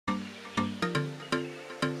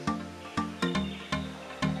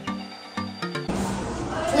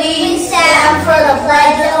Please stand for the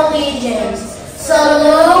Pledge of Allegiance.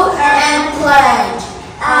 Salute and pledge.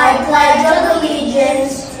 I pledge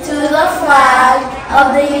allegiance to the flag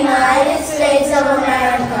of the United States of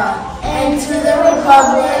America and to the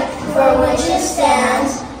republic for which it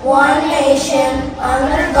stands, one nation,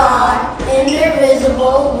 under God,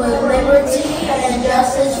 indivisible, with liberty and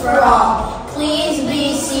justice for all. Please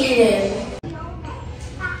be seated.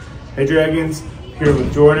 Hey Dragons, here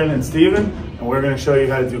with Jordan and Steven, and we're going to show you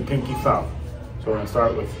how to do pinky thumb. So we're going to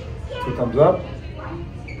start with 2 thumbs up.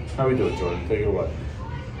 How we do it, Jordan? Take it away.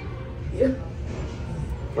 Yeah.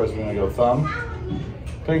 First we're going to go thumb,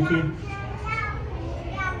 pinky,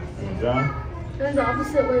 bring it down. And the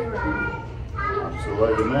opposite way around. Opposite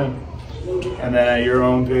way, and then at your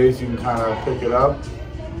own pace you can kind of pick it up.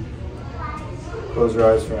 Close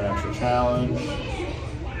your eyes for an extra challenge.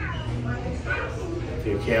 If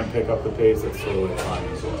you can't pick up the pace, that's totally fine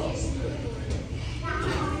as well.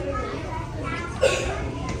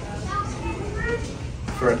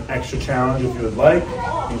 For an extra challenge, if you would like, you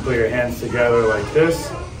can put your hands together like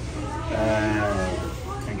this, and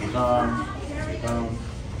pinky thumb, pinky thumb,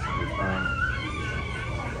 pinky thumb.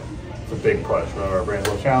 It's a big push. Remember our brand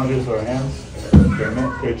little challenges with our hands.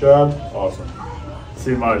 Great job. Awesome.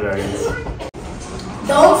 See you tomorrow, Dragons.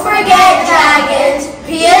 Don't forget, Dragons,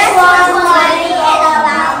 PS1 money in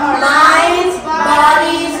about 9